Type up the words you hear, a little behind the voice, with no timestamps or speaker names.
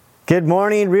Good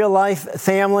morning, Real Life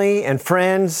family and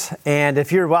friends. And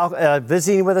if you're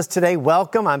visiting with us today,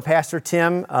 welcome. I'm Pastor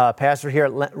Tim, pastor here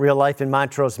at Real Life in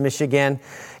Montrose, Michigan.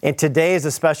 And today is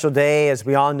a special day, as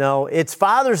we all know. It's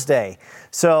Father's Day.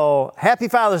 So happy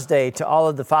Father's Day to all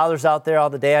of the fathers out there, all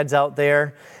the dads out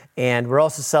there. And we're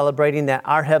also celebrating that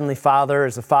our Heavenly Father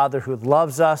is a Father who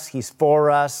loves us. He's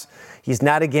for us. He's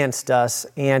not against us.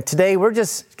 And today we're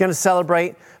just going to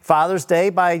celebrate Father's Day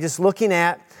by just looking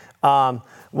at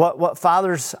what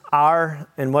fathers are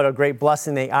and what a great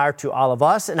blessing they are to all of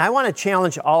us. And I want to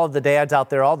challenge all of the dads out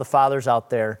there, all the fathers out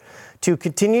there, to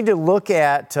continue to look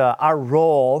at our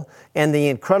role and the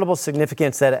incredible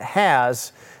significance that it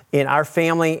has in our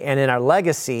family and in our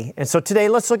legacy. And so today,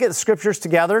 let's look at the scriptures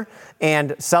together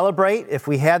and celebrate. If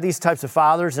we have these types of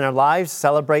fathers in our lives,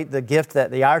 celebrate the gift that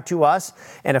they are to us.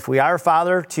 And if we are a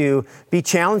father, to be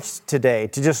challenged today,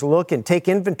 to just look and take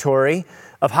inventory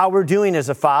of how we're doing as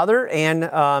a father and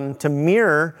to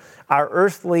mirror our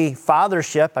earthly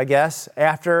fathership, I guess,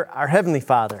 after our Heavenly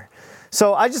Father.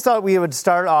 So I just thought we would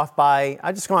start off by,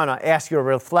 I just want to ask you a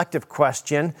reflective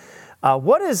question.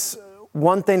 What is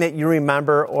one thing that you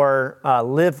remember or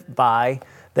live by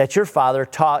that your father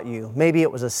taught you? Maybe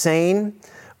it was a saying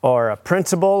or a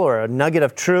principle or a nugget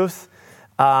of truth.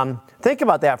 Think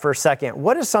about that for a second.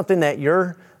 What is something that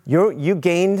you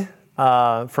gained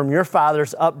from your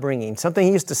father's upbringing, something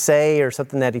he used to say or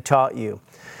something that he taught you?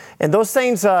 And those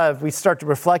things, if we start to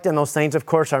reflect on those things, of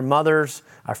course, our mothers,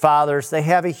 our fathers, they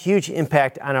have a huge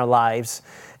impact on our lives.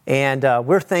 And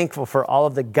we're thankful for all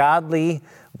of the godly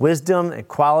wisdom and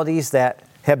qualities that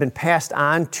have been passed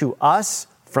on to us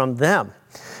from them.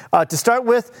 To start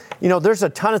with, there's a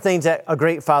ton of things that a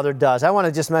great father does. I want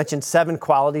to just mention 7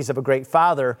 qualities of a great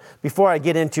father before I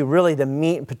get into really the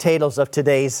meat and potatoes of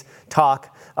today's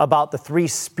talk about the 3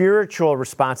 spiritual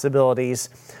responsibilities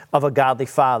of a godly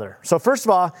father. So first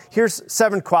of all, here's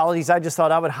 7 qualities I just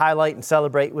thought I would highlight and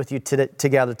celebrate with you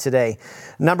together today.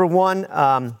 Number 1,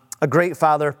 a great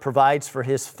father provides for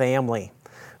his family,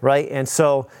 right? And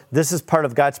so this is part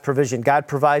of God's provision. God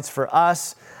provides for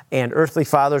us, and earthly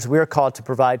fathers, we are called to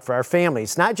provide for our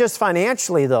families. Not just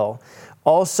financially, though,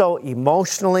 also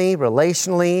emotionally,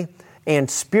 relationally, and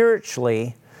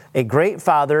spiritually. A great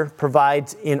father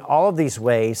provides in all of these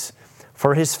ways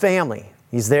for his family.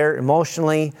 He's there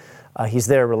emotionally, he's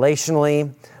there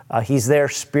relationally, he's there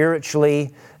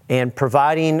spiritually, and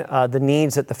providing the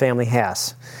needs that the family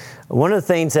has. One of the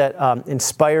things that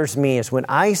inspires me is when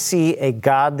I see a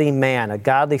godly man, a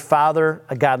godly father,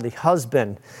 a godly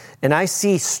husband, and I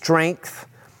see strength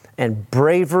and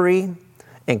bravery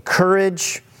and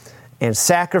courage and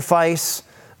sacrifice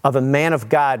of a man of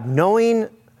God, knowing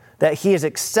that he is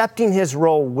accepting his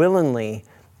role willingly,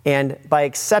 and by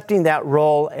accepting that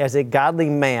role as a godly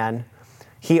man,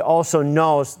 he also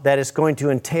knows that it's going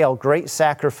to entail great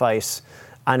sacrifice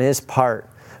on his part,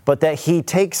 but that he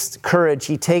takes courage,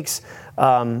 he takes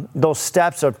those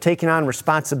steps of taking on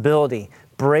responsibility,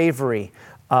 bravery,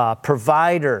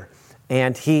 provider,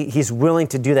 and he's willing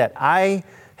to do that. I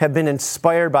have been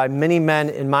inspired by many men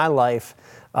in my life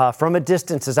from a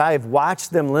distance as I have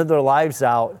watched them live their lives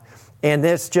out, and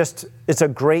it's a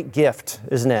great gift,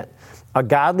 isn't it? A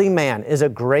godly man is a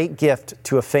great gift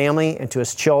to a family and to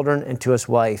his children and to his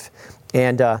wife.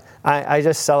 And I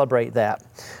just celebrate that.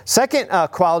 Second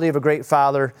quality of a great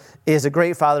father is a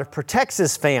great father protects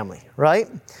his family, right?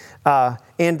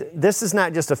 And this is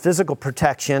not just a physical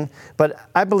protection, but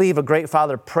I believe a great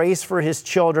father prays for his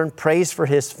children, prays for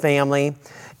his family,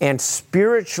 and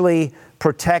spiritually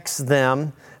protects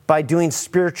them by doing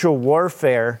spiritual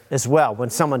warfare as well. When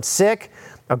someone's sick,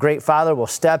 a great father will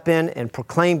step in and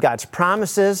proclaim God's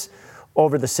promises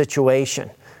over the situation,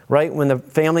 right? When the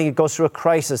family goes through a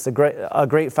crisis, a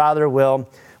great father will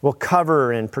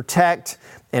cover and protect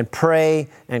and pray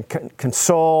and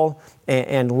console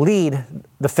and lead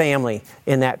the family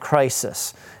in that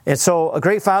crisis. And so a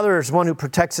great father is one who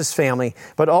protects his family,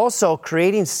 but also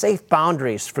creating safe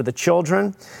boundaries for the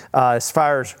children as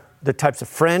far as the types of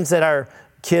friends that our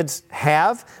kids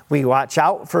have. We watch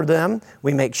out for them.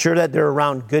 We make sure that they're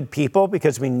around good people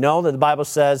because we know that the Bible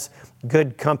says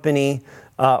good company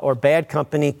or bad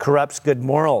company corrupts good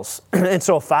morals. And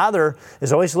so a father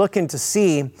is always looking to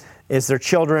see, is their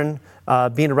children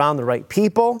being around the right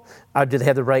people? Do they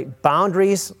have the right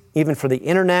boundaries, even for the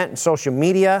internet and social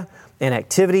media and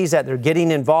activities that they're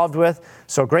getting involved with?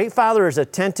 So a great father is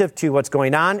attentive to what's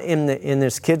going on in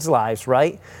his kids' lives,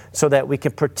 right? So that we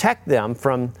can protect them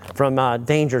from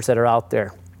dangers that are out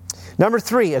there. Number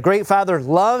 3, a great father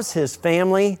loves his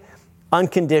family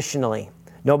unconditionally.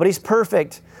 Nobody's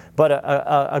perfect, but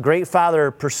a great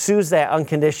father pursues that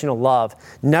unconditional love,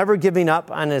 never giving up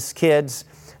on his kids,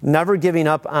 never giving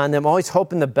up on them, always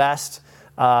hoping the best,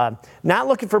 not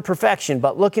looking for perfection,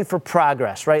 but looking for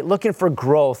progress, right? Looking for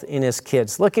growth in his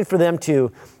kids, looking for them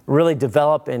to really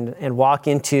develop and walk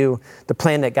into the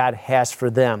plan that God has for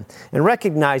them, and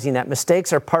recognizing that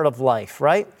mistakes are part of life,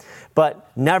 right?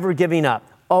 But never giving up,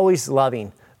 always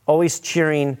loving, always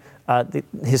cheering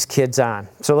his kids on.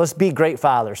 So let's be great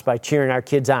fathers by cheering our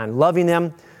kids on, loving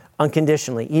them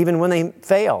unconditionally, even when they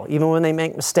fail, even when they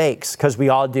make mistakes, because we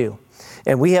all do.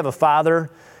 And we have a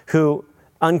Father who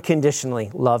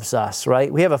unconditionally loves us,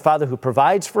 right? We have a Father who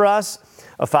provides for us,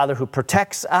 a Father who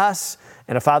protects us,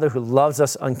 and a Father who loves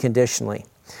us unconditionally.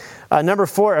 Number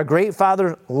 4, a great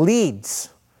father leads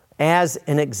as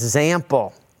an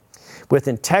example with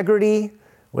integrity,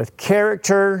 with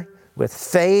character, with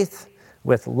faith,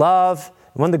 with love.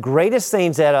 One of the greatest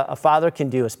things that a father can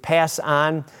do is pass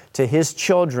on to his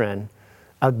children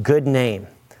a good name,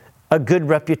 a good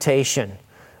reputation.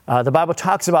 The Bible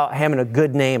talks about having a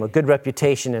good name, a good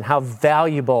reputation, and how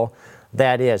valuable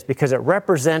that is, because it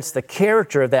represents the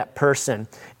character of that person,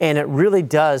 and it really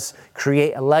does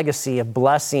create a legacy of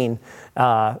blessing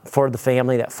for the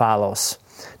family that follows.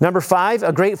 Number 5,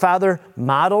 a great father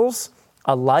models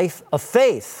a life of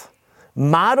faith.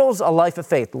 Models a life of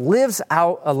faith, lives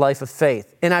out a life of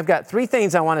faith. And I've got 3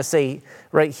 things I want to say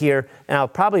right here, and I'll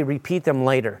probably repeat them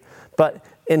later. But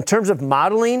in terms of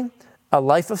modeling a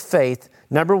life of faith,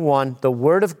 number 1, the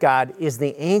Word of God is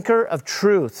the anchor of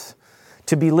truth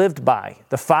to be lived by.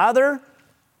 The father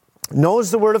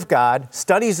knows the Word of God,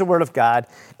 studies the Word of God,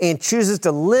 and chooses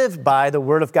to live by the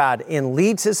Word of God and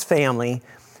leads his family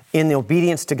in the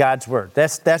obedience to God's Word.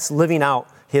 That's living out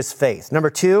his faith. Number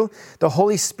 2, the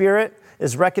Holy Spirit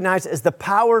is recognized as the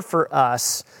power for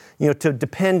us, to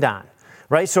depend on.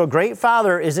 Right? So a great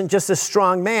father isn't just a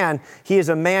strong man. He is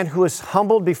a man who is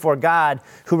humbled before God,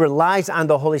 who relies on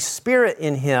the Holy Spirit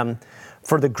in him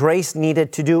for the grace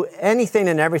needed to do anything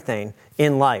and everything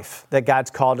in life that God's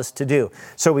called us to do.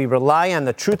 So we rely on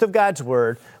the truth of God's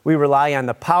Word. We rely on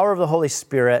the power of the Holy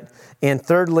Spirit. And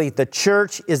thirdly, the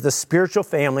church is the spiritual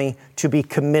family to be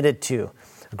committed to.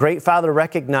 A great father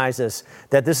recognizes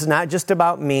that this is not just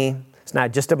about me. It's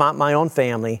not just about my own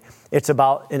family. It's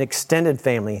about an extended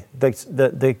family,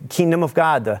 the kingdom of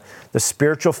God, the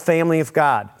spiritual family of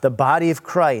God, the body of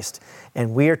Christ.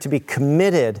 And we are to be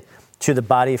committed to the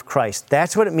body of Christ.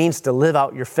 That's what it means to live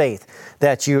out your faith,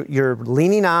 that you're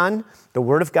leaning on the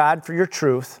Word of God for your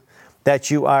truth,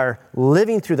 that you are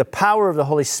living through the power of the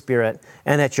Holy Spirit,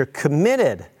 and that you're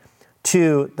committed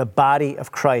to the body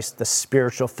of Christ, the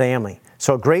spiritual family.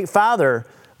 So a great father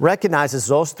recognizes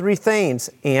those 3 things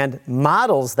and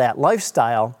models that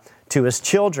lifestyle to his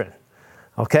children.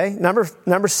 Okay?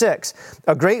 Number 6,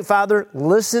 a great father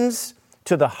listens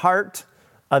to the heart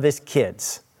of his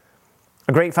kids.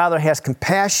 A great father has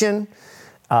compassion,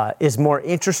 is more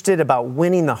interested about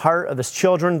winning the heart of his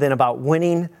children than about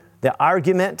winning the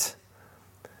argument.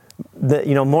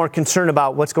 More concerned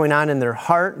about what's going on in their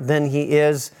heart than he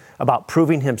is about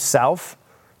proving himself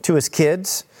to his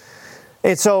kids.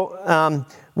 And so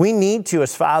we need to,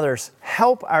 as fathers,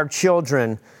 help our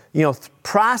children,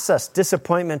 process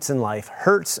disappointments in life,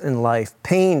 hurts in life,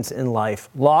 pains in life,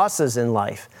 losses in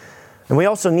life. And we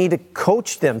also need to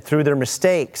coach them through their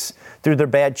mistakes, through their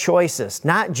bad choices.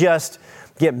 Not just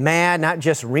get mad, not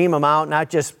just ream them out, not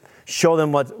just show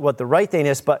them what the right thing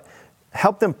is, but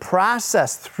help them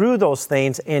process through those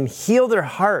things and heal their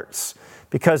hearts.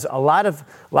 Because a lot of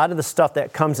the stuff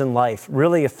that comes in life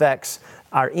really affects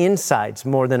our insides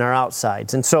more than our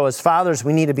outsides. And so as fathers,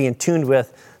 we need to be in tune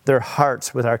with their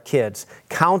hearts with our kids,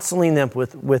 counseling them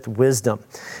with wisdom.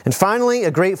 And finally,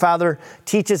 a great father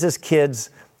teaches his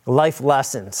kids life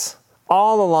lessons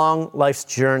all along life's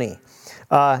journey.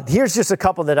 Here's just a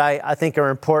couple that I think are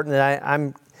important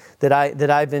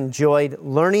that I've enjoyed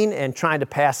learning and trying to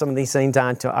pass some of these things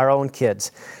on to our own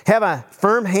kids. Have a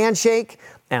firm handshake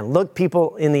and look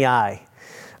people in the eye.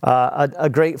 A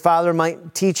great father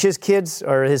might teach his kids,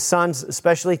 or his sons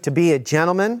especially, to be a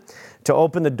gentleman, to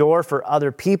open the door for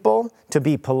other people, to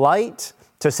be polite,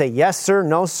 to say yes sir,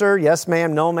 no sir, yes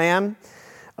ma'am, no ma'am,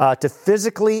 to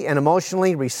physically and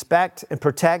emotionally respect and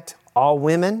protect all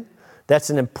women. That's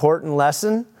an important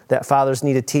lesson that fathers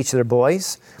need to teach their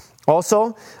boys.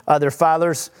 Also, their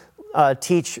fathers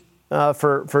teach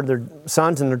for their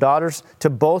sons and their daughters to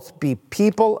both be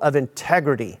people of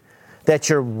integrity, that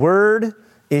your word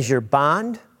is your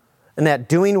bond, and that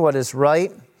doing what is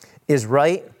right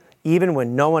even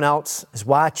when no one else is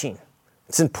watching.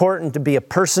 It's important to be a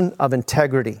person of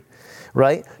integrity,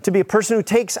 right? To be a person who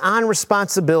takes on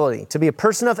responsibility, to be a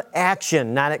person of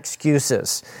action, not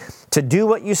excuses, to do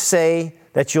what you say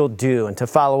that you'll do, and to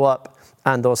follow up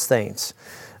on those things.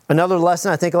 Another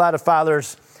lesson I think a lot of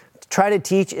fathers try to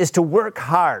teach is to work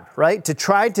hard, right? To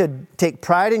try to take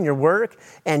pride in your work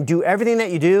and do everything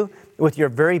that you do with your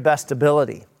very best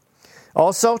ability.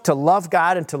 Also, to love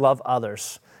God and to love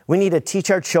others. We need to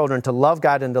teach our children to love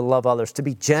God and to love others, to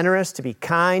be generous, to be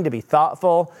kind, to be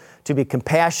thoughtful, to be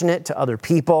compassionate to other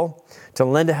people, to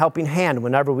lend a helping hand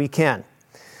whenever we can.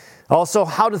 Also,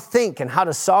 how to think and how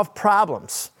to solve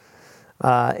problems.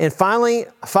 And finally,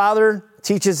 a father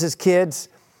teaches his kids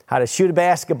how to shoot a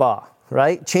basketball,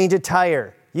 right? Change a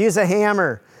tire, use a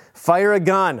hammer, fire a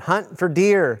gun, hunt for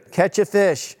deer, catch a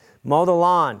fish, mow the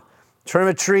lawn, trim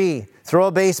a tree, throw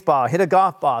a baseball, hit a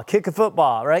golf ball, kick a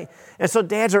football, right? And so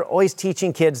dads are always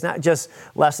teaching kids not just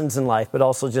lessons in life, but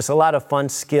also just a lot of fun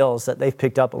skills that they've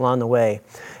picked up along the way.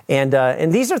 And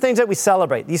these are things that we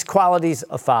celebrate, these qualities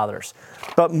of fathers.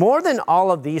 But more than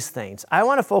all of these things, I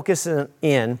want to focus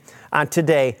in on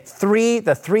today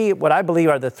what I believe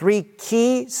are the three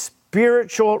key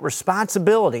spiritual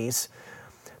responsibilities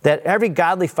that every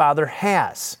godly father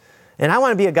has. And I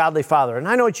want to be a godly father. And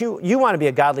I know you want to be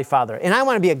a godly father. And I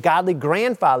want to be a godly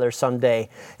grandfather someday.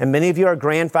 And many of you are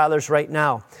grandfathers right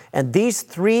now. And these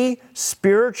three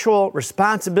spiritual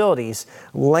responsibilities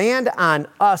land on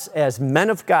us as men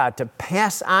of God to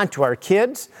pass on to our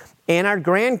kids and our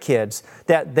grandkids,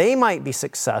 that they might be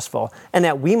successful and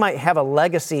that we might have a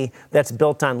legacy that's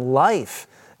built on life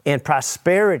and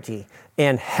prosperity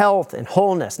and health and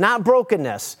wholeness, not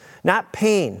brokenness, not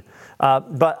pain,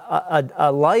 but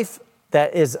a life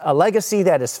that is a legacy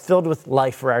that is filled with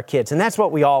life for our kids. And that's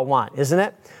what we all want, isn't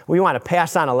it? We want to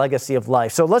pass on a legacy of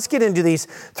life. So let's get into these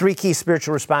three key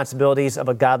spiritual responsibilities of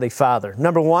a godly father.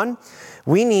 Number one,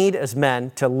 we need as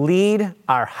men to lead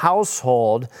our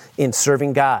household in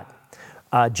serving God.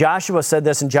 Joshua said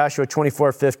this in Joshua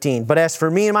 24:15. But as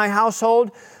for me and my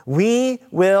household, we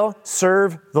will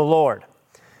serve the Lord.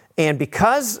 And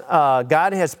because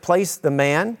God has placed the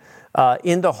man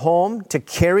in the home to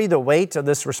carry the weight of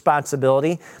this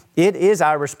responsibility, it is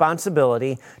our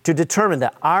responsibility to determine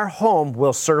that our home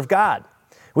will serve God.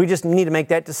 We just need to make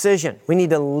that decision. We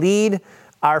need to lead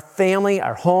our family,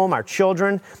 our home, our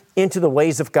children into the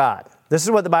ways of God. This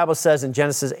is what the Bible says in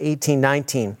Genesis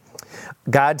 18:19.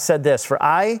 God said this, "For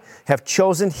I have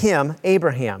chosen him,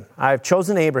 Abraham. I have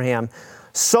chosen Abraham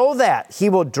so that he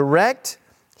will direct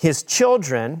his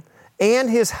children and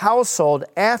his household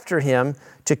after him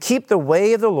to keep the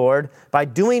way of the Lord by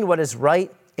doing what is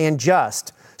right and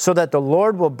just, so that the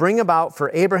Lord will bring about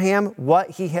for Abraham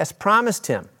what he has promised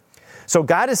him." So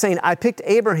God is saying, I picked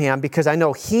Abraham because I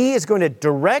know he is going to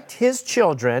direct his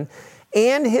children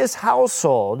and his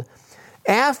household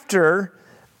after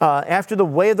the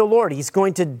way of the Lord. He's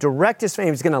going to direct his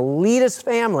family. He's going to lead his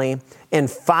family in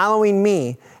following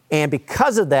me. And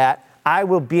because of that, I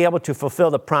will be able to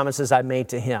fulfill the promises I made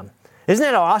to him. Isn't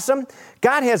that awesome?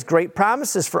 God has great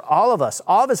promises for all of us.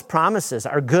 All of his promises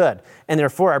are good, and they're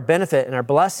for our benefit and our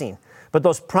blessing. But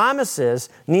those promises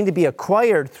need to be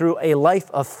acquired through a life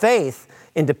of faith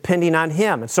in depending on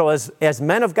him. And so as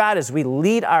men of God, as we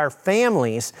lead our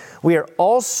families, we are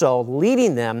also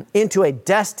leading them into a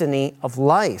destiny of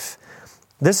life.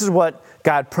 This is what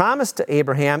God promised to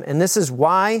Abraham, and this is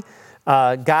why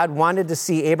God wanted to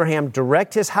see Abraham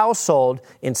direct his household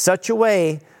in such a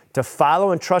way to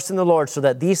follow and trust in the Lord so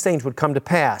that these things would come to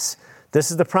pass.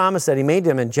 This is the promise that he made to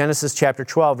him in Genesis chapter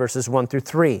 12, verses 1 through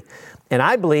 3. And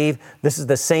I believe this is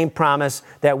the same promise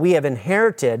that we have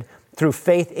inherited through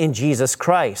faith in Jesus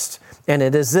Christ. And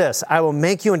it is this: I will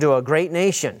make you into a great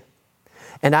nation,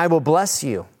 and I will bless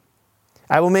you.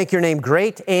 I will make your name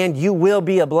great, and you will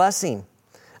be a blessing.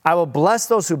 I will bless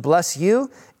those who bless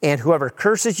you, and whoever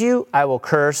curses you, I will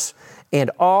curse. And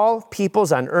all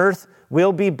peoples on earth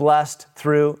will be blessed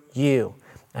through you.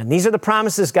 And these are the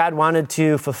promises God wanted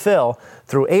to fulfill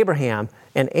through Abraham.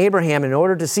 And Abraham, in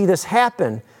order to see this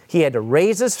happen, he had to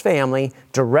raise his family,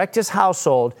 direct his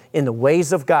household in the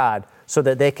ways of God so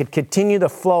that they could continue the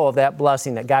flow of that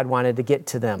blessing that God wanted to get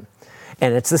to them.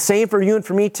 And it's the same for you and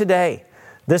for me today.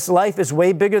 This life is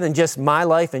way bigger than just my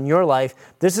life and your life.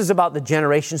 This is about the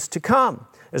generations to come.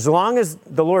 As long as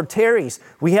the Lord tarries,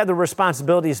 we have the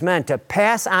responsibility as men to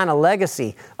pass on a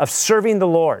legacy of serving the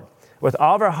Lord with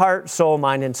all of our heart, soul,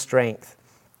 mind, and strength.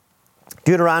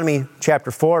 Deuteronomy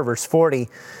chapter 4, verse 40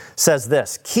 says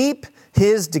this: "Keep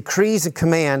his decrees and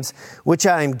commands, which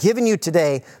I am giving you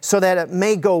today, so that it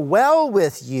may go well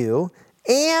with you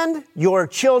and your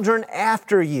children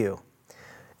after you,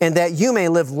 and that you may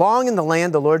live long in the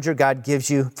land the Lord your God gives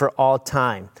you for all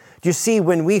time." You see,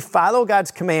 when we follow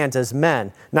God's commands as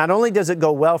men, not only does it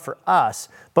go well for us,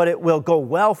 but it will go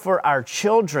well for our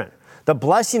children. The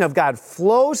blessing of God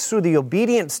flows through the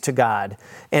obedience to God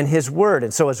and His Word.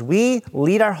 And so as we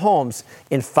lead our homes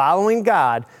in following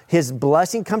God, His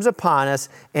blessing comes upon us,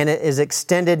 and it is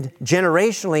extended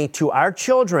generationally to our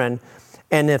children.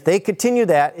 And if they continue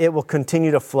that, it will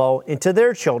continue to flow into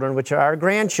their children, which are our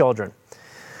grandchildren.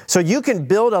 So you can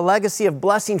build a legacy of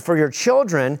blessing for your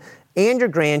children and your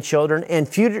grandchildren and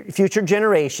future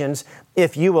generations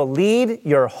if you will lead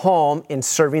your home in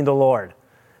serving the Lord,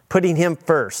 putting Him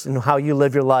first in how you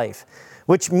live your life,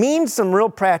 which means some real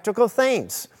practical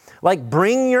things, like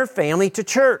bring your family to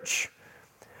church.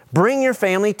 Bring your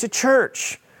family to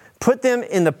church. Put them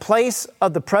in the place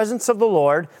of the presence of the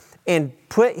Lord and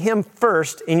put Him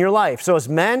first in your life. So as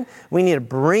men, we need to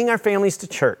bring our families to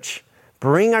church,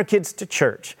 bring our kids to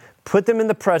church, put them in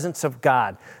the presence of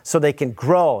God so they can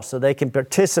grow, so they can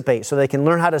participate, so they can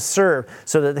learn how to serve,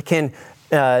 so that they can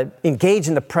engage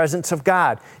in the presence of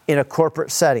God in a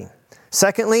corporate setting.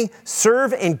 Secondly,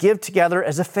 serve and give together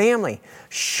as a family.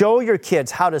 Show your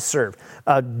kids how to serve.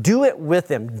 Do it with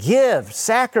them. Give,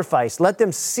 sacrifice. Let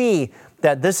them see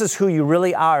that this is who you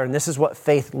really are and this is what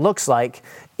faith looks like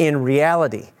in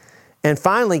reality. And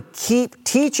finally,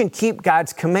 teach and keep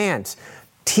God's commands.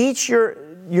 Teach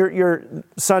your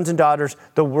sons and daughters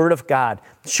the Word of God.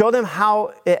 Show them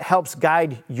how it helps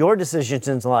guide your decisions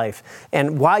in life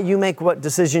and why you make what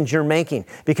decisions you're making,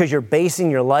 because you're basing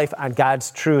your life on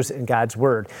God's truths and God's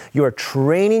Word. You are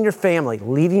training your family,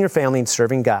 leading your family, and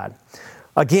serving God.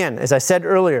 Again, as I said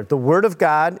earlier, the Word of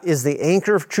God is the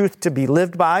anchor of truth to be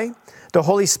lived by. The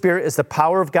Holy Spirit is the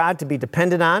power of God to be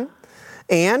dependent on.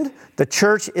 And the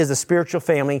church is a spiritual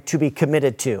family to be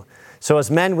committed to. So as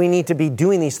men, we need to be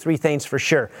doing these three things for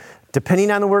sure.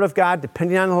 Depending on the Word of God,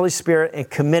 depending on the Holy Spirit, and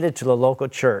committed to the local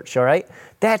church, all right?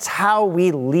 That's how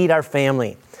we lead our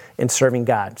family in serving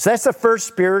God. So that's the first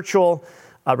spiritual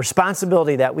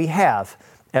responsibility that we have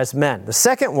as men. The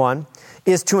second one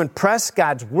is to impress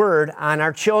God's Word on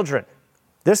our children.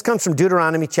 This comes from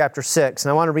Deuteronomy chapter 6, and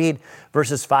I want to read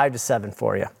verses 5 to 7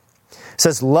 for you. It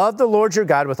says, "Love the Lord your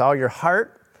God with all your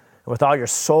heart, and with all your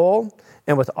soul,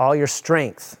 and with all your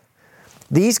strength.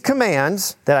 These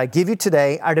commands that I give you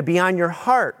today are to be on your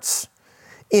hearts.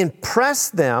 Impress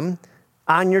them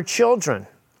on your children.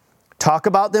 Talk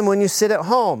about them when you sit at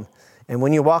home and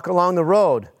when you walk along the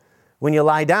road, when you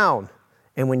lie down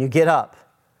and when you get up."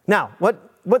 Now,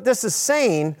 what this is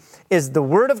saying is the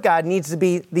Word of God needs to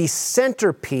be the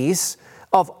centerpiece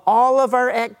of all of our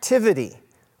activity,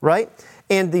 right?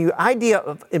 And the idea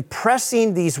of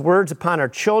impressing these words upon our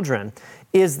children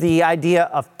is the idea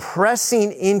of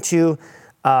pressing into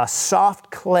soft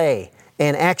clay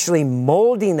and actually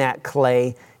molding that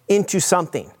clay into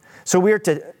something. So we are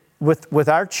to, with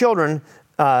our children,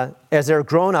 as they're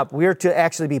grown up, we are to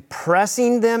actually be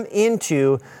pressing them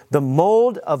into the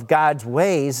mold of God's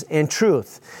ways and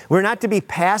truth. We're not to be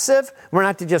passive. We're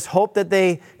not to just hope that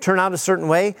they turn out a certain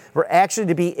way. We're actually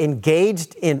to be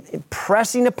engaged in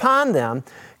pressing upon them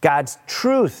God's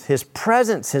truth, His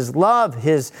presence, His love,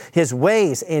 His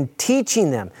ways, and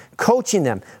teaching them, coaching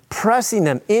them, pressing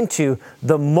them into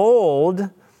the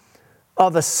mold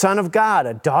of a son of God,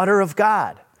 a daughter of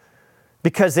God.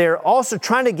 Because they're also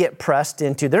trying to get pressed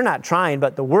into, they're not trying,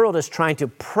 but the world is trying to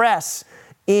press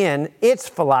in its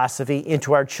philosophy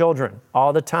into our children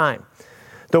all the time.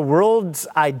 The world's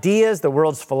ideas, the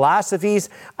world's philosophies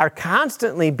are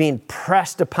constantly being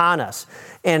pressed upon us.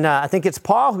 And I think it's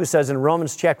Paul who says in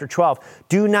Romans chapter 12,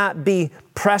 do not be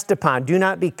pressed upon, do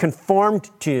not be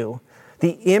conformed to the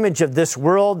image of this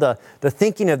world, the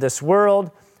thinking of this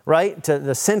world, right, to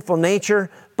the sinful nature,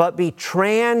 but be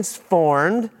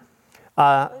transformed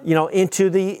into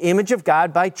the image of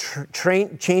God by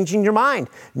changing your mind,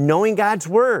 knowing God's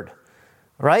Word.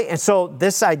 Right? And so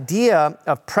this idea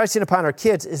of pressing upon our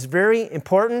kids is very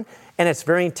important, and it's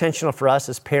very intentional for us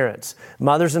as parents.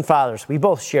 Mothers and fathers, we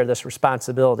both share this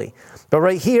responsibility. But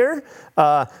right here,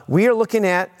 we are looking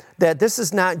at that this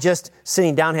is not just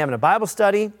sitting down having a Bible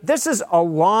study. This is a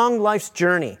long life's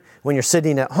journey. When you're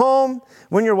sitting at home,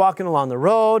 when you're walking along the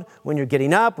road, when you're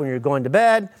getting up, when you're going to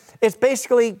bed. It's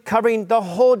basically covering the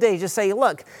whole day. Just say,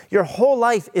 look, your whole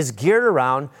life is geared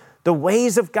around the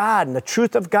ways of God and the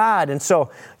truth of God. And so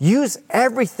use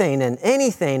everything and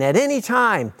anything at any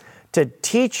time to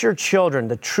teach your children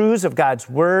the truths of God's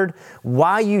Word,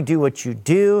 why you do what you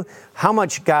do, how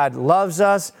much God loves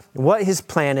us, what His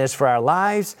plan is for our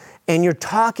lives. And you're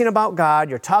talking about God,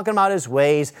 you're talking about His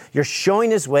ways, you're showing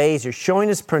His ways, you're showing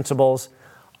His principles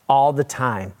all the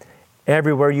time,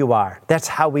 everywhere you are. That's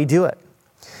how we do it.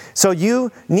 So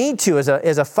you need to,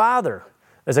 as a father,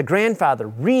 as a grandfather,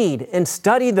 read and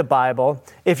study the Bible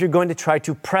if you're going to try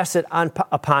to press it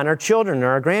upon our children or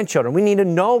our grandchildren. We need to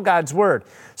know God's Word.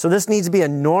 So this needs to be a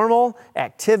normal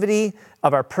activity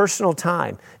of our personal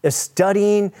time, is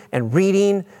studying and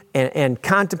reading and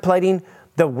contemplating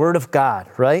the Word of God,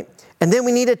 right? And then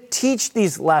we need to teach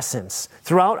these lessons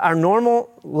throughout our normal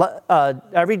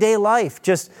everyday life,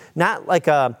 just not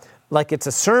like it's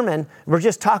a sermon. We're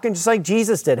just talking just like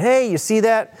Jesus did. Hey, you see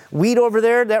that weed over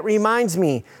there? That reminds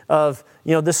me of,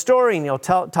 the story. And he'll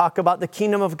talk about the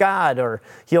kingdom of God, or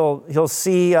he'll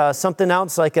see something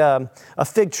else like a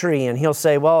fig tree, and he'll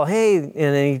say, well, hey, and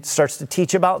then he starts to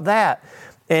teach about that.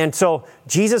 And so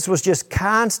Jesus was just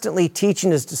constantly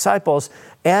teaching his disciples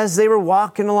as they were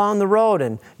walking along the road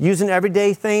and using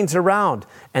everyday things around.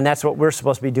 And that's what we're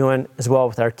supposed to be doing as well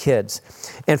with our kids.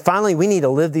 And finally, we need to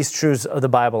live these truths of the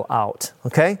Bible out,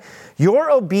 okay?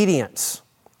 Your obedience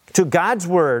to God's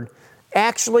Word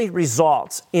actually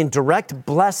results in direct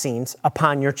blessings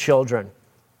upon your children.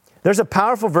 There's a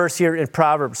powerful verse here in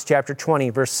Proverbs chapter 20,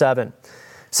 verse 7. It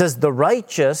says, "The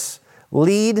righteous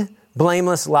lead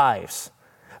blameless lives.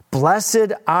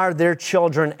 Blessed are their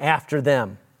children after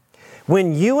them."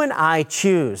 When you and I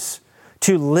choose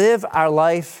to live our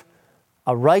life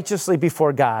righteously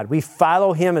before God, we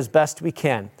follow Him as best we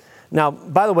can. Now,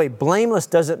 by the way, blameless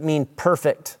doesn't mean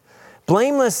perfect.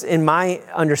 Blameless, in my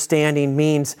understanding,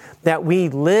 means that we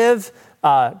live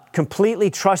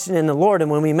completely trusting in the Lord. And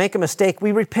when we make a mistake,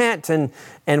 we repent and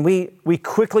we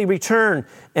quickly return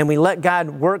and we let God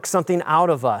work something out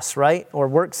of us, right? Or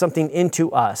work something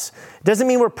into us. It doesn't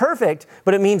mean we're perfect,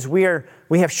 but it means we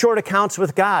have short accounts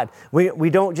with God. We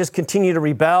don't just continue to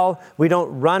rebel. We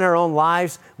don't run our own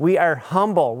lives. We are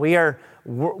humble. We are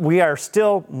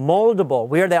still moldable.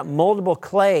 We are that moldable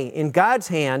clay in God's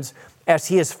hands as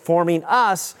He is forming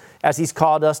us, as He's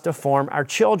called us to form our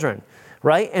children.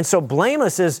 Right? And so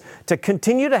blameless is to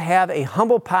continue to have a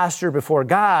humble posture before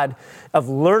God of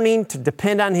learning to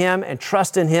depend on Him and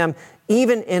trust in Him,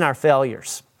 even in our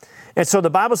failures. And so the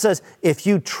Bible says, if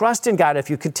you trust in God, if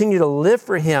you continue to live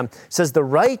for Him, it says the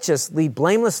righteous lead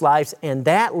blameless lives, and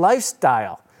that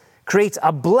lifestyle creates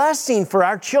a blessing for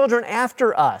our children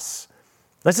after us.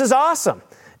 This is awesome.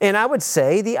 And I would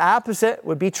say the opposite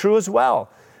would be true as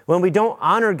well. When we don't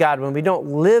honor God, when we don't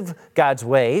live God's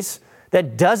ways,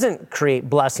 that doesn't create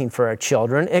blessing for our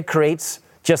children. It creates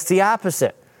just the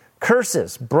opposite.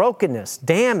 Curses, brokenness,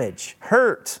 damage,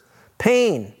 hurt,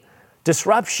 pain,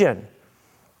 disruption,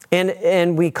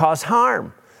 and we cause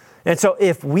harm. And so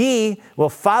if we will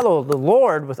follow the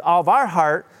Lord with all of our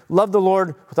heart, love the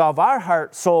Lord with all of our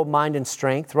heart, soul, mind, and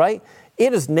strength, right?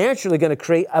 It is naturally going to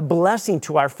create a blessing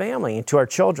to our family and to our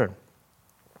children.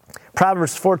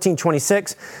 Proverbs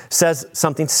 14:26 says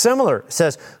something similar. It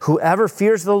says, "Whoever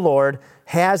fears the Lord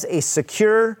has a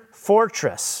secure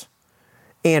fortress,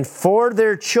 and for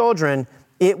their children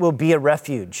it will be a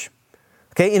refuge."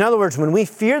 Okay, in other words, when we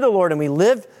fear the Lord and we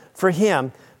live for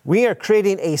Him, we are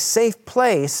creating a safe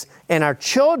place, and our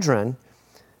children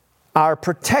are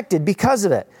protected because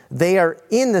of it. They are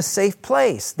in the safe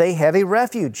place. They have a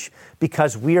refuge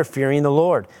because we are fearing the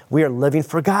Lord. We are living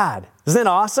for God. Isn't that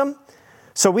awesome?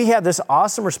 So we have this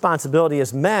awesome responsibility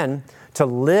as men to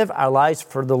live our lives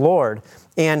for the Lord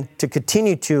and to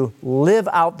continue to live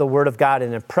out the Word of God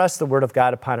and impress the Word of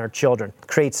God upon our children. It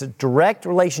creates a direct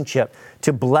relationship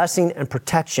to blessing and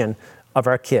protection of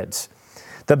our kids.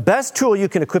 The best tool you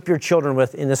can equip your children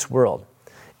with in this world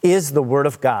is the Word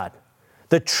of God,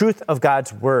 the truth of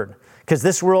God's Word. Because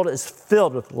this world is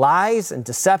filled with lies and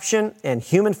deception and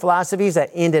human philosophies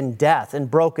that end in death and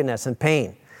brokenness and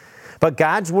pain. But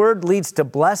God's Word leads to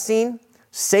blessing,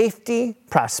 safety,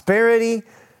 prosperity,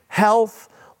 health,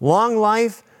 long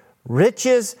life,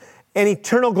 riches, and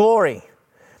eternal glory.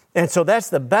 And so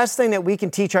that's the best thing that we can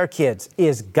teach our kids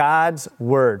is God's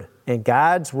Word. And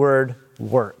God's Word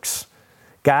works.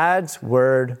 God's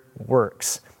Word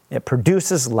works. It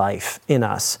produces life in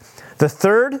us. The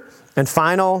third and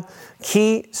final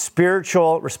key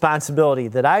spiritual responsibility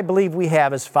that I believe we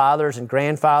have as fathers and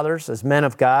grandfathers, as men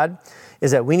of God,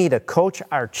 is that we need to coach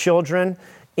our children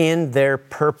in their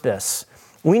purpose.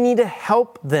 We need to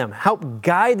help them, help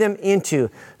guide them into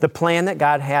the plan that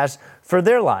God has for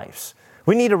their lives.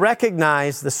 We need to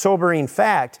recognize the sobering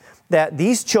fact that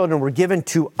these children were given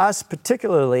to us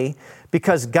particularly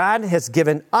because God has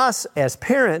given us as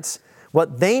parents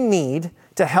what they need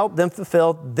to help them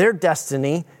fulfill their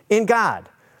destiny in God.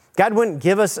 God wouldn't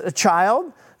give us a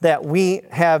child that we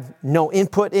have no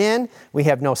input in, we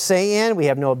have no say in, we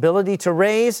have no ability to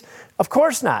raise? Of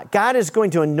course not. God is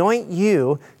going to anoint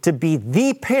you to be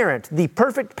the parent, the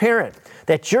perfect parent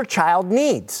that your child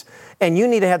needs. And you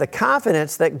need to have the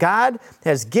confidence that God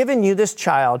has given you this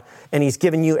child, and He's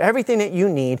given you everything that you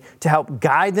need to help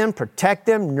guide them, protect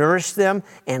them, nourish them,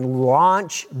 and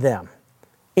launch them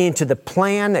into the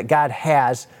plan that God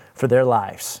has for their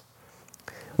lives.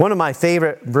 One of my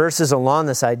favorite verses along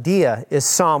this idea is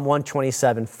Psalm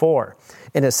 127:4.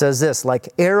 And it says this, like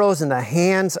arrows in the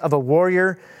hands of a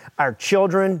warrior are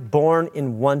children born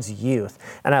in one's youth.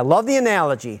 And I love the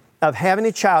analogy of having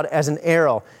a child as an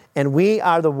arrow. And we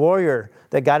are the warrior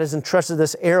that God has entrusted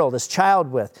this arrow, this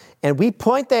child with. And we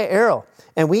point that arrow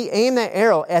and we aim that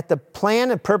arrow at the plan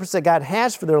and purpose that God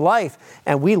has for their life.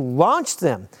 And we launch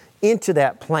them into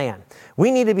that plan.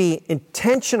 We need to be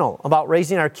intentional about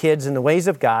raising our kids in the ways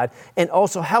of God and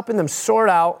also helping them sort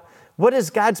out what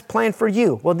is God's plan for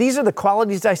you. Well, these are the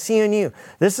qualities I see in you.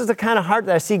 This is the kind of heart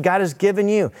that I see God has given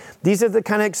you. These are the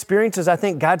kind of experiences I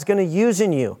think God's going to use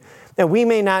in you. And we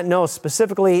may not know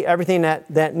specifically everything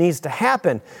that needs to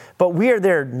happen, but we are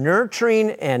there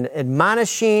nurturing and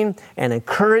admonishing and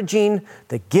encouraging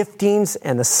the giftings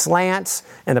and the slants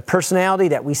and the personality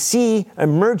that we see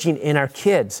emerging in our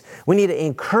kids. We need to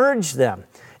encourage them,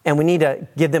 and we need to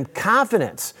give them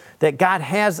confidence that God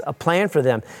has a plan for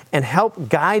them and help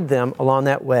guide them along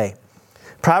that way.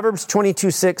 Proverbs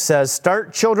 22:6 says,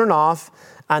 "Start children off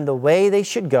on the way they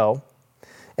should go,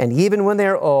 and even when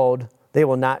they're old, they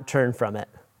will not turn from it."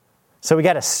 So we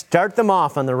got to start them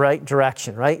off on the right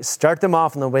direction, right? Start them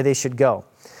off in the way they should go.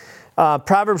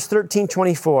 Proverbs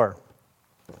 13:24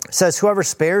 says, "Whoever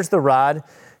spares the rod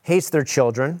hates their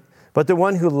children, but the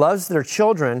one who loves their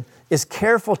children is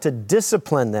careful to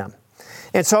discipline them."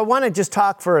 And so I want to just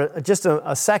talk for just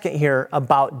a second here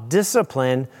about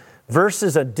discipline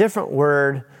versus a different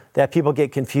word that people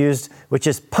get confused, which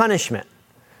is punishment.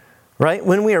 Right?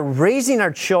 When we are raising our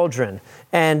children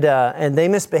and they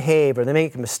misbehave or they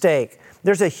make a mistake,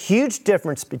 there's a huge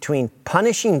difference between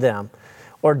punishing them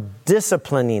or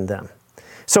disciplining them.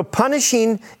 So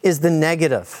punishing is the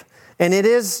negative, and it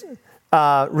is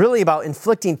really about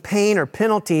inflicting pain or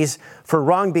penalties for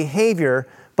wrong behavior,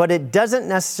 but it doesn't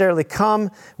necessarily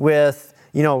come with,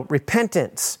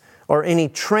 repentance or any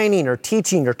training or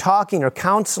teaching or talking or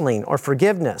counseling or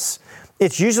forgiveness.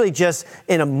 It's usually just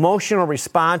an emotional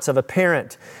response of a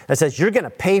parent that says, you're going to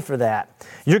pay for that.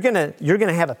 You're going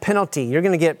to have a penalty. You're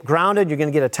going to get grounded. You're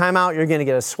going to get a timeout. You're going to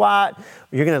get a SWAT.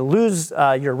 You're going to lose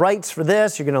your rights for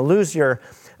this. You're going to lose your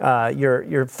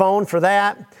phone for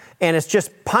that. And it's just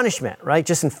punishment, right?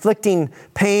 Just inflicting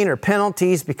pain or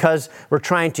penalties because we're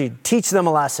trying to teach them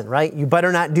a lesson, right? You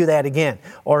better not do that again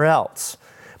or else.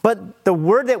 But the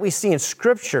word that we see in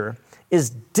Scripture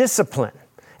is discipline.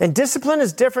 And discipline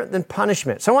is different than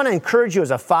punishment. So I want to encourage you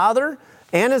as a father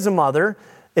and as a mother,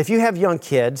 if you have young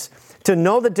kids, to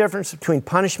know the difference between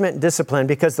punishment and discipline,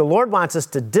 because the Lord wants us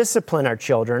to discipline our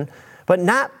children, but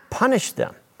not punish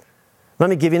them. Let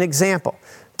me give you an example.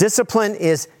 Discipline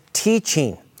is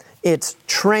teaching, it's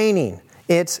training,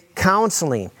 it's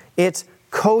counseling, it's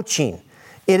coaching.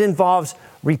 It involves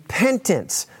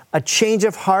repentance, a change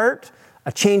of heart,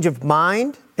 a change of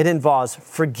mind. It involves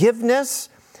forgiveness.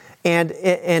 And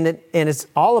it's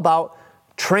all about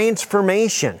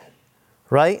transformation,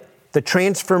 right? The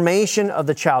transformation of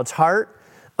the child's heart,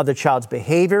 of the child's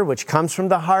behavior, which comes from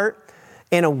the heart,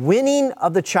 and a winning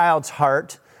of the child's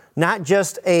heart, not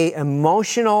just a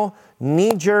emotional,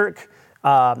 knee-jerk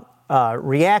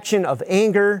reaction of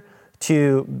anger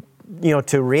to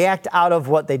react out of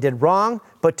what they did wrong,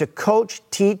 but to coach,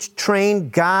 teach, train,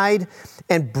 guide,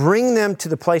 and bring them to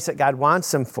the place that God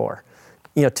wants them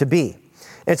to be.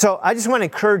 And so I just want to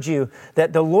encourage you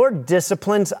that the Lord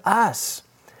disciplines us.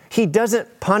 He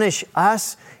doesn't punish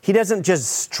us. He doesn't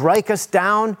just strike us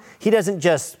down. He doesn't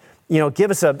just,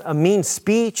 give us a mean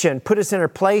speech and put us in our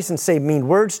place and say mean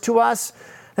words to us.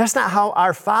 That's not how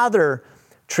our Father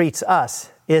treats us,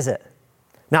 is it?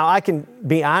 Now, I can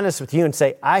be honest with you and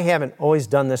say, I haven't always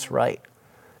done this right.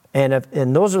 And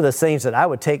those are the things that I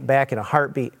would take back in a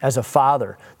heartbeat as a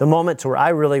father. The moments where I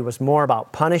really was more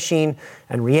about punishing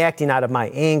and reacting out of my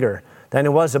anger than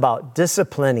it was about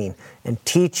disciplining and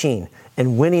teaching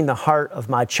and winning the heart of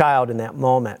my child in that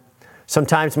moment.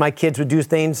 Sometimes my kids would do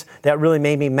things that really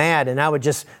made me mad, and I would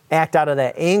just act out of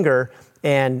that anger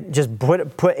and just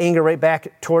put anger right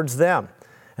back towards them.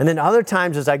 And then other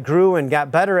times as I grew and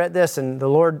got better at this and the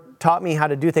Lord taught me how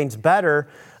to do things better,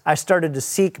 I started to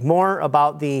seek more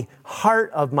about the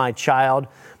heart of my child,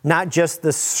 not just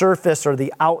the surface or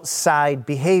the outside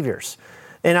behaviors.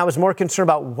 And I was more concerned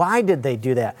about why did they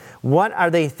do that? What are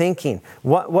they thinking?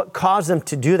 What caused them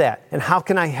to do that? And how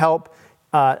can I help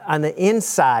on the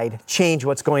inside change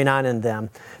what's going on in them?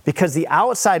 Because the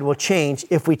outside will change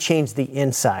if we change the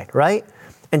inside, right?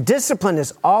 And discipline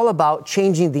is all about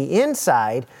changing the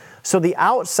inside so the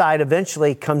outside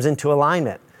eventually comes into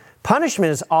alignment.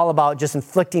 Punishment is all about just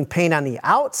inflicting pain on the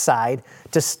outside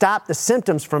to stop the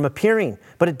symptoms from appearing,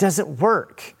 but it doesn't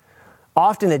work.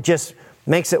 Often it just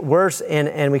makes it worse,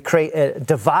 and we create a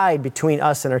divide between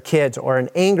us and our kids, or an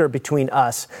anger between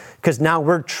us, because now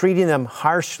we're treating them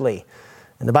harshly.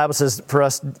 And the Bible says for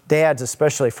us dads,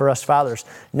 especially for us fathers,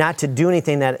 not to do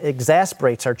anything that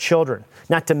exasperates our children,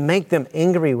 not to make them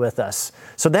angry with us.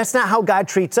 So that's not how God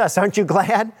treats us. Aren't you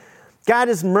glad? God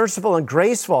is merciful and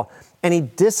graceful, and He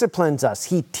disciplines us.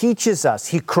 He teaches us.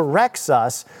 He corrects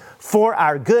us for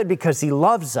our good because He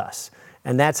loves us.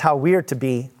 And that's how we are to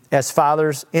be as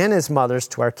fathers and as mothers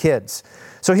to our kids.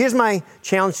 So here's my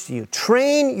challenge to you.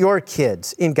 Train your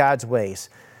kids in God's ways.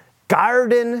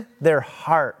 Garden their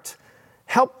heart.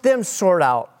 Help them sort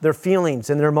out their feelings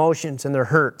and their emotions and their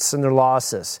hurts and their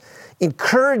losses.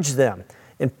 Encourage them,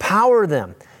 empower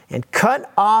them, and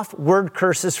cut off word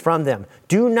curses from them.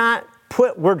 Do not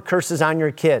put word curses on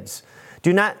your kids.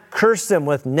 Do not curse them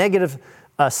with negative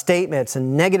statements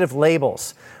and negative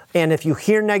labels. And if you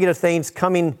hear negative things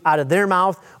coming out of their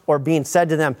mouth or being said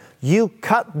to them, you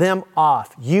cut them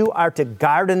off. You are to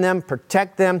garden them,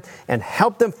 protect them, and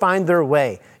help them find their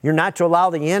way. You're not to allow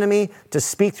the enemy to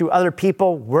speak through other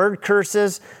people word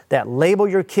curses that label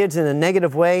your kids in a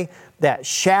negative way, that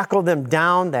shackle them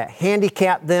down, that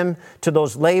handicap them to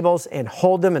those labels and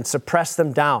hold them and suppress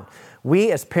them down.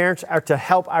 We as parents are to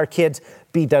help our kids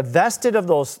be divested of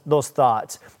those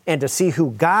thoughts and to see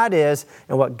who God is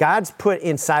and what God's put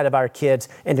inside of our kids,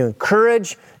 and to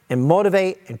encourage and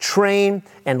motivate and train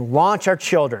and launch our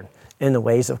children in the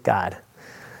ways of God.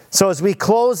 So as we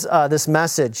close this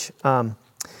message,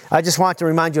 I just want to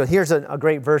remind you, here's a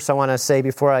great verse I want to say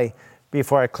before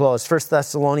I close. 1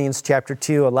 Thessalonians chapter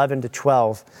 2, 11 to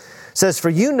 12 says, "For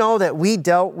you know that we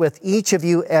dealt with each of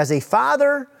you as a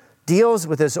father deals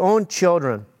with his own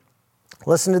children."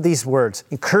 Listen to these words: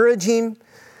 encouraging,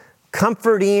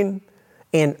 comforting,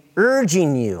 and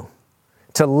urging you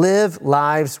to live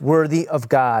lives worthy of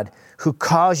God, who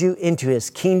calls you into His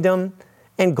kingdom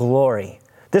and glory.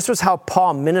 This was how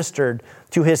Paul ministered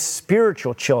to his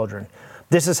spiritual children.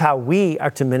 This is how we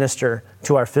are to minister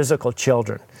to our physical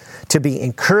children, to be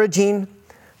encouraging,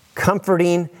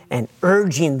 comforting, and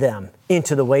urging them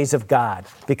into the ways of God,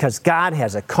 because God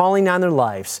has a calling on their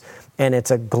lives, and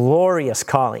it's a glorious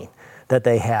calling that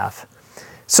they have.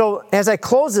 So as I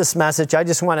close this message, I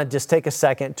just want to take a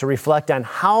second to reflect on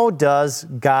how does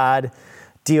God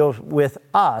deal with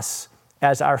us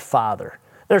as our Father.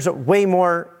 There's way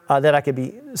more that I could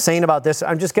be saying about this.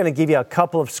 I'm just going to give you a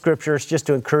couple of scriptures just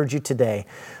to encourage you today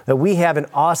that we have an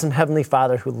awesome Heavenly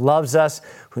Father who loves us,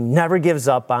 who never gives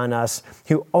up on us,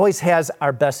 who always has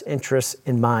our best interests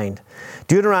in mind.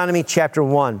 Deuteronomy chapter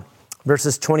 1,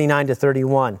 verses 29 to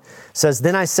 31 says,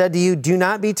 "Then I said to you, do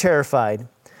not be terrified,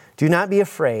 do not be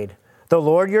afraid. The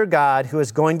Lord your God, who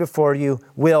is going before you,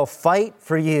 will fight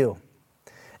for you,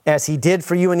 as He did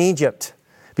for you in Egypt,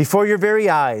 before your very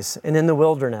eyes and in the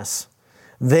wilderness.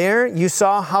 There you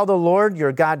saw how the Lord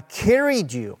your God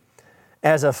carried you,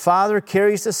 as a father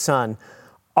carries a son,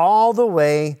 all the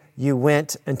way you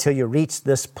went until you reached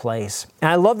this place."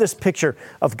 And I love this picture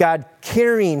of God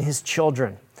carrying His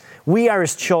children. We are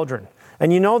His children.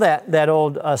 And you know that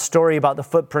old story about the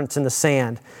footprints in the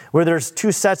sand, where there's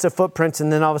two sets of footprints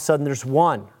and then all of a sudden there's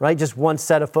one, right? Just one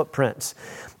set of footprints.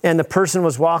 And the person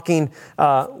was walking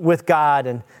with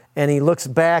God, and he looks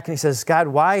back and he says, "God,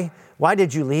 why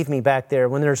did you leave me back there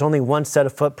when there's only one set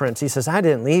of footprints?" He says, "I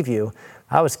didn't leave you.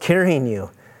 I was carrying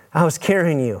you. I was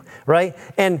carrying you," right?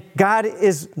 And God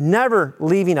is never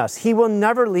leaving us. He will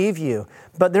never leave you.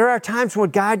 But there are times when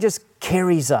God just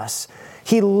carries us.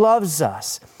 He loves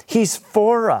us. He's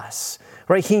for us,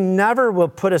 right? He never will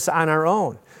put us on our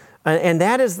own. And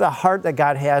that is the heart that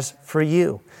God has for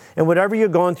you. And whatever you're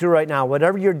going through right now,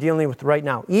 whatever you're dealing with right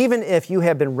now, even if you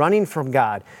have been running from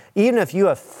God, even if you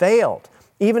have failed,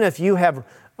 even if you have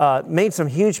made some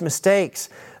huge mistakes,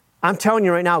 I'm telling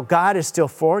you right now, God is still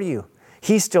for you.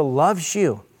 He still loves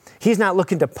you. He's not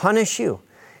looking to punish you.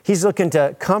 He's looking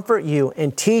to comfort you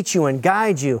and teach you and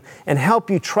guide you and help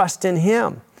you trust in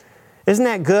Him. Isn't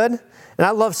that good? And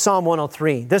I love Psalm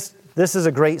 103. This is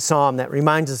a great psalm that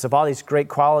reminds us of all these great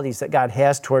qualities that God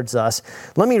has towards us.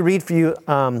 Let me read for you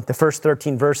the first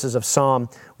 13 verses of Psalm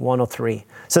 103. It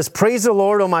says, "Praise the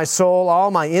Lord, O my soul, all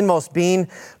my inmost being.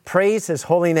 Praise His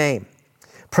holy name.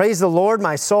 Praise the Lord,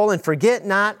 my soul, and forget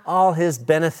not all his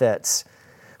benefits,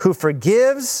 who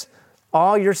forgives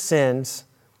all your sins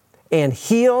and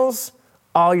heals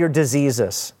all your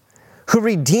diseases, who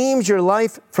redeems your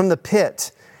life from the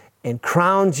pit and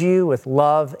crowns you with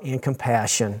love and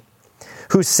compassion,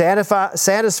 who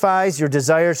satisfies your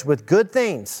desires with good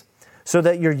things so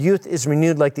that your youth is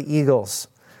renewed like the eagles.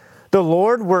 The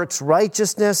Lord works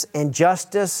righteousness and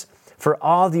justice for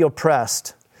all the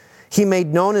oppressed. He made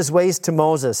known his ways to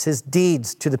Moses, his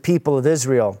deeds to the people of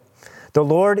Israel. The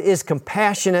Lord is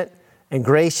compassionate and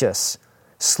gracious,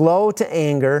 slow to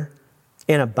anger,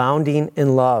 and abounding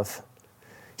in love.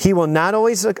 He will not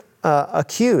always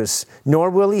accuse, nor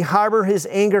will he harbor his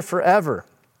anger forever.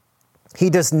 He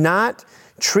does not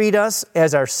treat us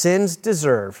as our sins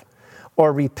deserve,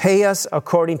 or repay us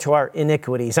according to our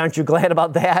iniquities. Aren't you glad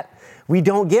about that? We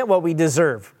don't get what we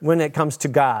deserve when it comes to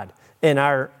God and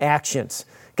our actions.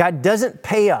 God doesn't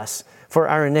pay us for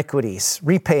our iniquities,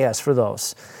 repay us for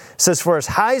those. It says, for as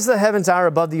high as the heavens are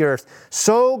above the earth,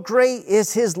 so great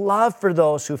is his love for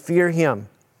those who fear him.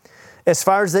 As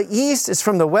far as the east is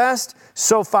from the west,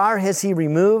 so far has he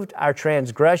removed our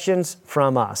transgressions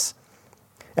from us.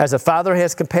 As a father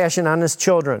has compassion on his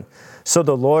children, so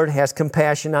the Lord has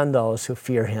compassion on those who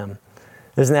fear him.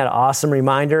 Isn't that an awesome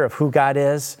reminder of who God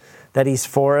is? That he's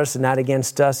for us and not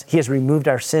against us. He has removed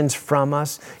our sins from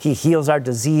us. He heals our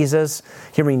diseases.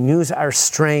 He renews our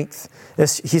strength.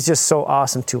 He's just so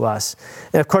awesome to us.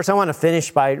 And of course, I want to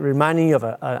finish by reminding you of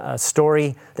a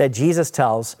story that Jesus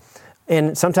tells.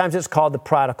 And sometimes it's called the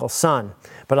prodigal son.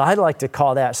 But I'd like to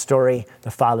call that story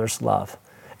the father's love.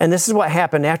 And this is what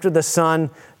happened after the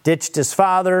son ditched his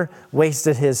father,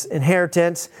 wasted his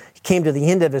inheritance. He came to the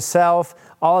end of himself,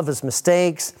 all of his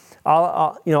mistakes,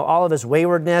 all of his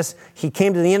waywardness. He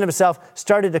came to the end of himself,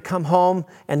 started to come home,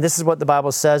 and this is what the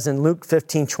Bible says in Luke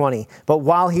 15:20. But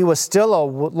while he was still a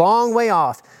long way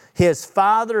off, his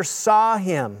father saw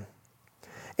him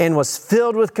and was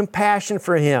filled with compassion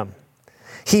for him.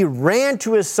 He ran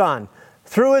to his son,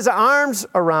 threw his arms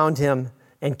around him,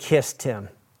 and kissed him.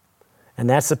 And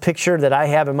that's the picture that I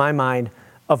have in my mind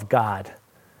of God.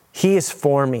 He is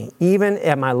for me, even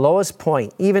at my lowest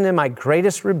point, even in my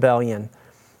greatest rebellion.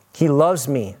 He loves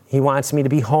me. He wants me to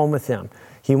be home with him.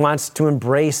 He wants to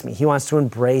embrace me. He wants to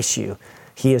embrace you.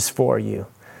 He is for you.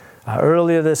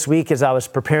 Earlier this week, as I was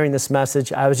preparing this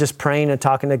message, I was just praying and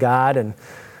talking to God, and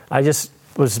I just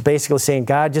was basically saying,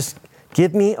 God, just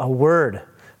give me a word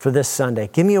for this Sunday.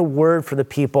 Give me a word for the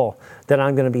people that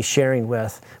I'm going to be sharing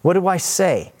with. What do I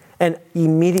say? And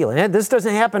immediately, and this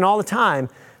doesn't happen all the time,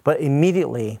 but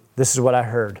immediately, this is what I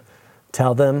heard.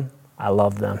 Tell them I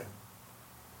love them.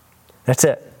 That's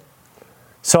it.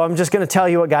 So I'm just going to tell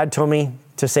you what God told me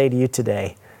to say to you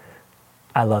today.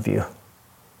 I love you.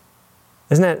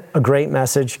 Isn't that a great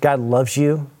message? God loves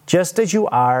you just as you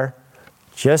are,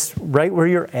 just right where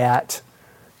you're at.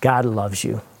 God loves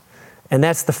you. And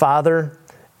that's the Father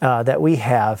that we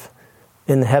have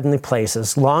in the heavenly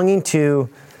places, longing to,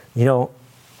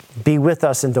 be with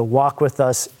us and to walk with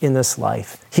us in this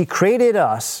life. He created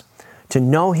us to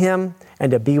know him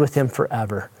and to be with him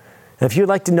forever. And if you'd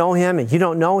like to know him and you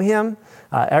don't know him,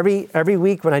 every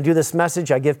week when I do this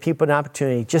message, I give people an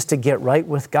opportunity just to get right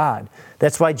with God.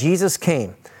 That's why Jesus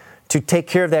came, to take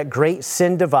care of that great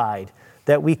sin divide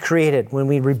that we created when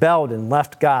we rebelled and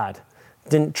left God.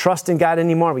 Didn't trust in God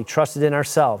anymore. We trusted in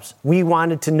ourselves. We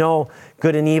wanted to know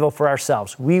good and evil for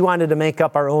ourselves. We wanted to make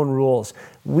up our own rules.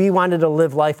 We wanted to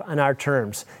live life on our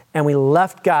terms. And we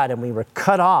left God and we were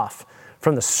cut off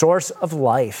from the source of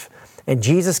life. And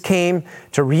Jesus came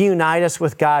to reunite us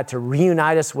with God, to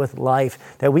reunite us with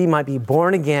life, that we might be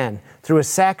born again through a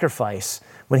sacrifice.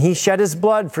 When he shed his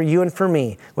blood for you and for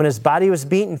me, when his body was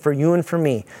beaten for you and for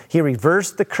me, he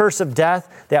reversed the curse of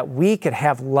death that we could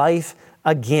have life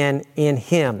again in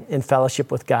him, in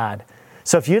fellowship with God.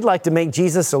 So if you'd like to make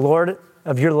Jesus the Lord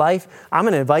of your life, I'm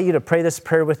going to invite you to pray this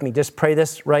prayer with me. Just pray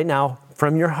this right now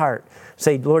from your heart.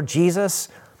 Say, Lord Jesus,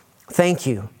 thank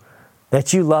you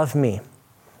that you love me.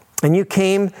 And you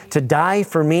came to die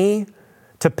for me,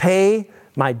 to pay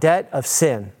my debt of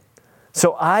sin,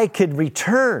 so I could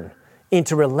return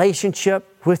into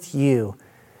relationship with you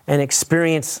and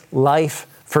experience life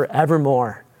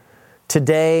forevermore.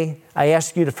 Today, I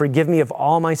ask you to forgive me of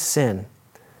all my sin.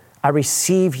 I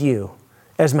receive you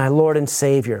as my Lord and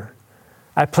Savior.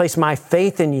 I place my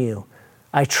faith in you.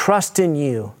 I trust in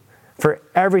you for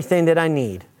everything that I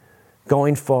need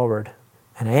going forward.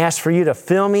 And I ask for you to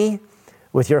fill me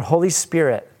with your Holy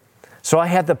Spirit, so I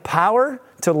have the power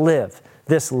to live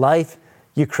this life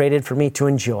you created for me to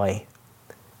enjoy.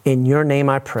 In your name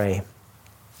I pray.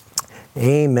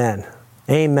 Amen.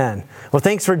 Amen. Well,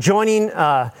 thanks for joining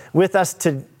with us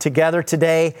together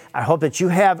today. I hope that you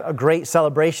have a great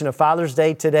celebration of Father's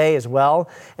Day today as well.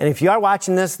 And if you are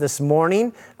watching this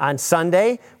morning on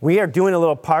Sunday, we are doing a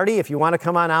little party. If you want to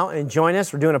come on out and join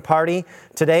us, we're doing a party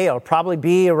today. It'll probably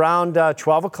be around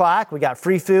 12 o'clock. We got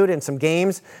free food and some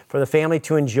games for the family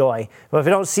to enjoy. But if I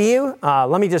don't see you,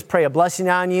 let me just pray a blessing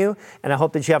on you, and I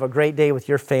hope that you have a great day with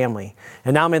your family.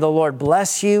 And now may the Lord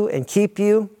bless you and keep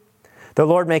you. The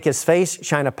Lord make his face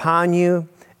shine upon you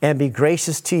and be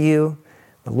gracious to you.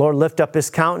 The Lord lift up his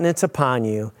countenance upon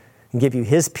you and give you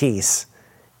his peace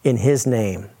in his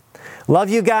name. Love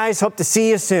you guys. Hope to see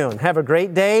you soon. Have a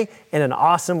great day and an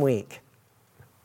awesome week.